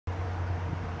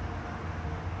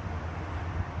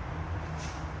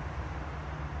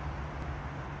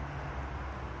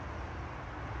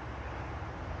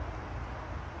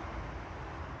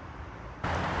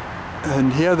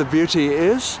And here the beauty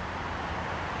is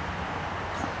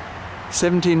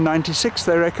 1796,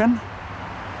 they reckon,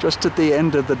 just at the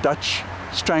end of the Dutch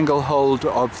stranglehold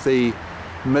of the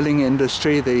milling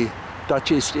industry, the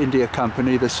Dutch East India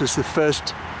Company. This was the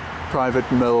first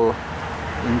private mill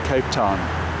in Cape Town,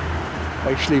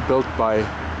 actually built by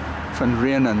Van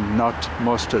Rienen, not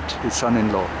Mostert, his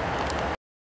son-in-law.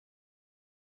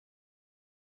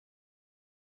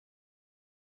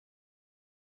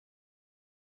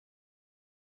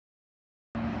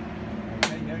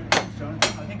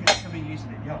 I think it's coming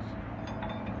easily, yes.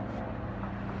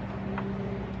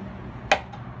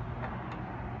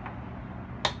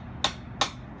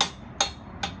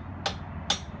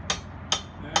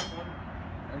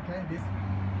 Okay, this.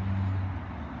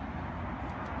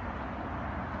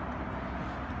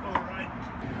 All right.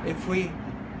 If we.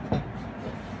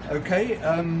 Okay,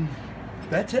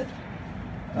 that's it.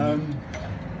 No,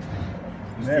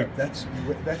 that's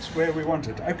where we want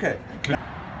it. Okay. The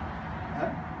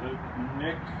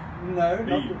neck. No,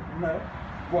 no.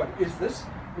 What is this?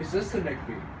 Is this the neck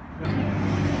beam?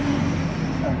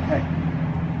 Okay.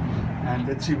 And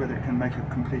let's see whether it can make a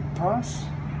complete pass.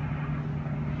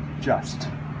 Just.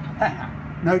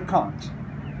 No, it can't.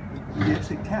 Yes,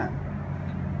 it can.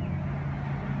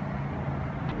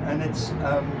 And it's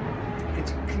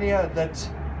clear that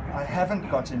I haven't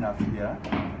got enough here.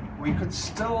 We could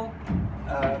still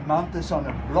mount this on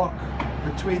a block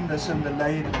between this and the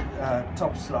laid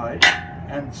top slide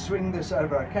and swing this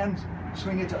over. I can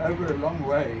swing it over a long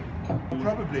way.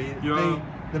 Probably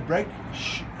the brake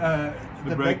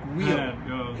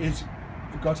wheel is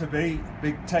got a very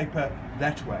big taper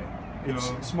that way.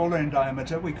 It's smaller in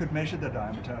diameter. We could measure the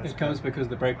diameter. It comes because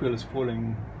the brake wheel is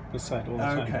falling this side all the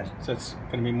time. Okay. So it's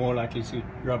going to be more likely to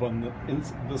rub on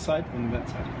this side than that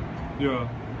side. Yeah.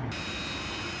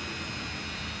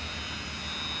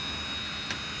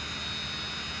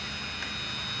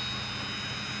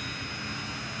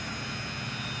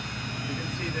 You can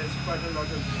see there's quite a lot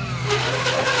of...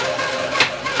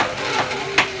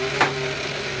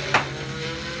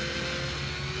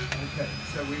 Okay,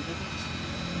 so we didn't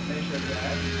measure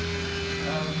that.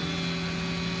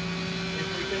 If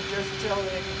we can just tell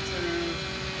him to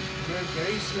move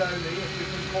very slowly, if you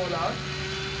can call out.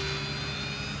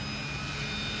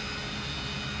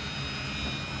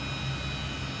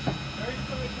 Very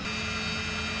slowly.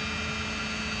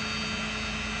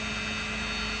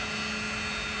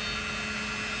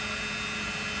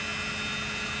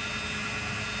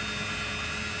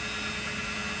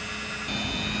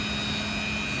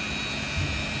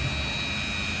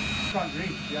 Can't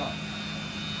reach, yeah.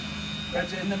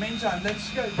 But in the meantime, let's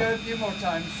go a few more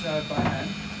times by hand.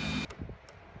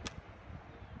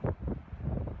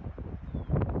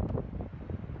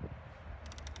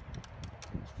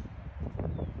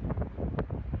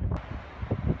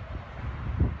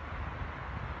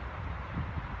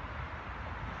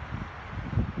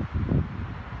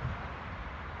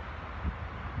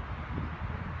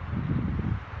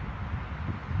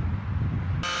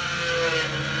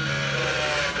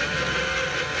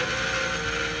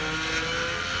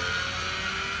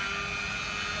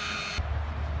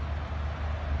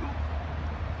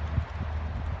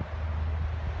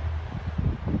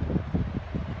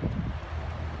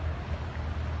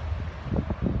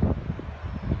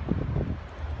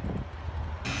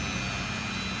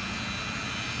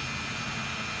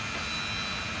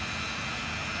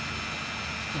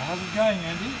 How's it going,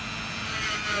 Andy?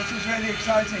 This is really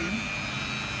exciting.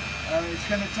 It's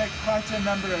going to take quite a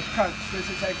number of cuts. This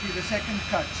is actually the second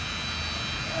cut.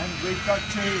 And we've got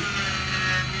to...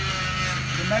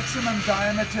 The maximum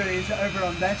diameter is over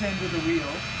on that end of the wheel.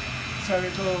 So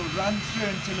it will run through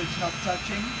until it's not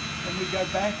touching. Then we go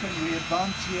back and we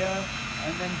advance here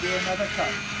and then do another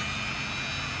cut.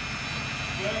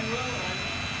 Going well,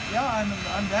 Andy? Yeah,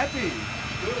 I'm happy.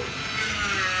 Good.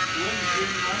 Doing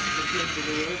 90% of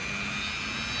the work.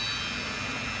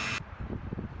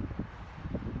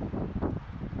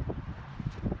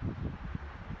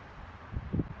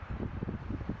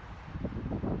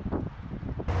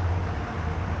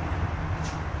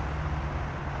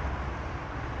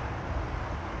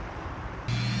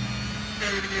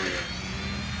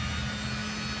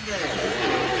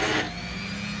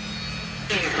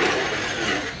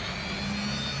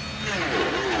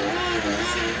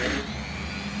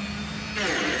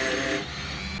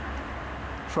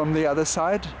 From the other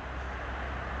side,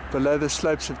 below the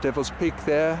slopes of Devil's Peak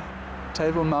there,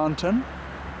 Table Mountain,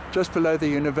 just below the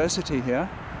university here.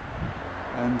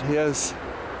 And here's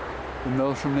the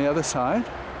mill from the other side.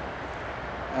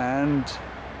 And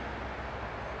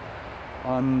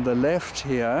on the left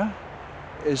here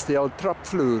is the old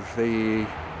tropvloer, the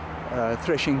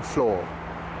threshing floor,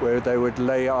 where they would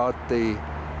lay out the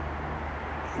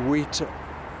wheat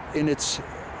in its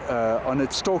on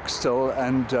its stalk still,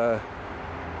 and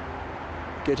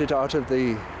get it out of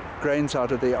the grains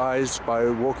out of the eyes by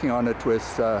walking on it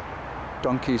with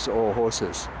donkeys or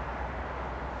horses.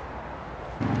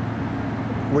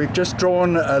 We've just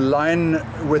drawn a line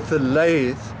with the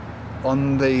lathe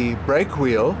on the brake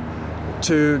wheel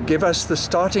to give us the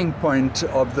starting point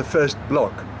of the first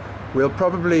block. We'll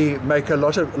probably make a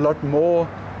lot more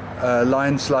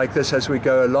lines like this as we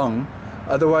go along.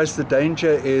 Otherwise, the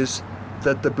danger is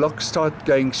that the blocks start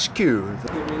going skew.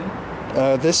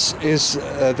 This is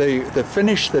the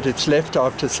finish that it's left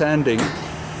after sanding.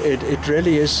 It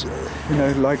really is, you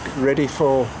know, like ready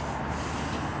for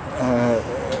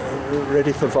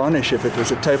varnish if it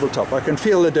was a tabletop. I can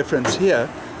feel the difference here,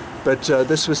 but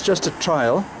this was just a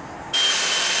trial.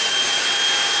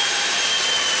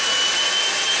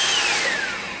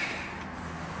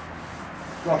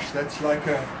 Gosh, that's like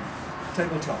a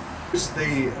tabletop. Use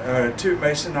the two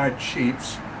masonite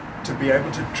sheets to be able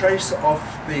to trace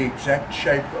off the exact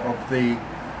shape of the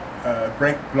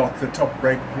brake block, the top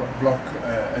brake block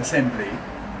assembly,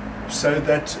 so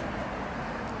that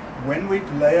when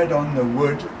we've layered on the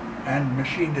wood and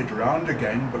machined it round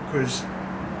again, because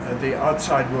the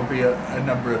outside will be a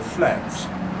number of flats,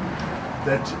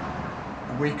 that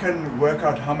we can work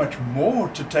out how much more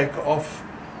to take off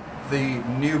the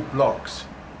new blocks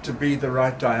to be the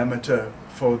right diameter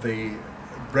for the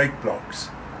brake blocks.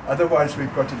 Otherwise,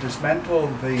 we've got to dismantle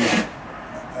the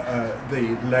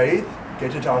lathe,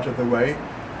 get it out of the way,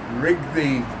 rig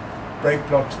the brake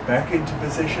blocks back into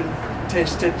position,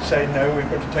 test it, say no, we've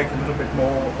got to take a little bit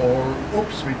more, or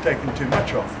oops, we've taken too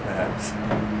much off perhaps.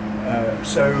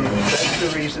 So that's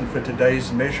the reason for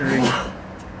today's measuring,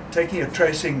 taking a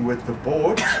tracing with the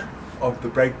boards of the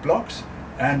brake blocks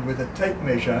and with a tape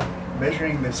measure,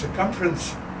 measuring the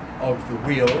circumference of the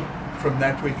wheel. From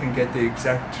that we can get the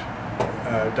exact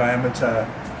diameter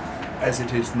as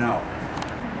it is now.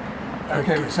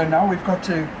 Okay, so now we've got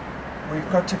to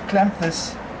clamp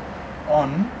this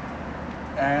on,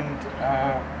 and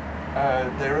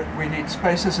we need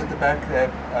spaces at the back there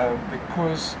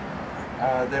because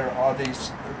there are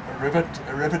these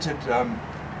riveted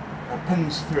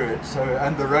pins through it, so,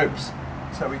 and the ropes,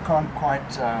 so we can't quite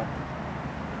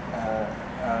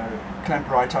clamp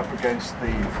right up against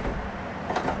the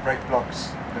brake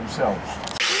blocks themselves.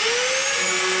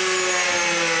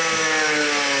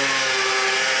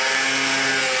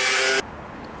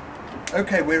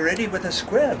 Okay, we're ready with a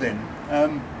square then,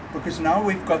 because now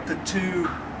we've got the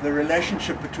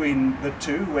relationship between the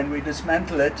two. When we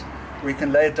dismantle it, we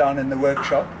can lay it down in the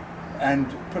workshop and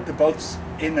put the bolts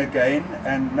in again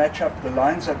and match up the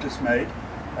lines I've just made,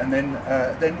 and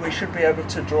then we should be able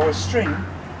to draw a string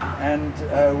and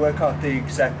work out the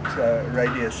exact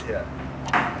radius here.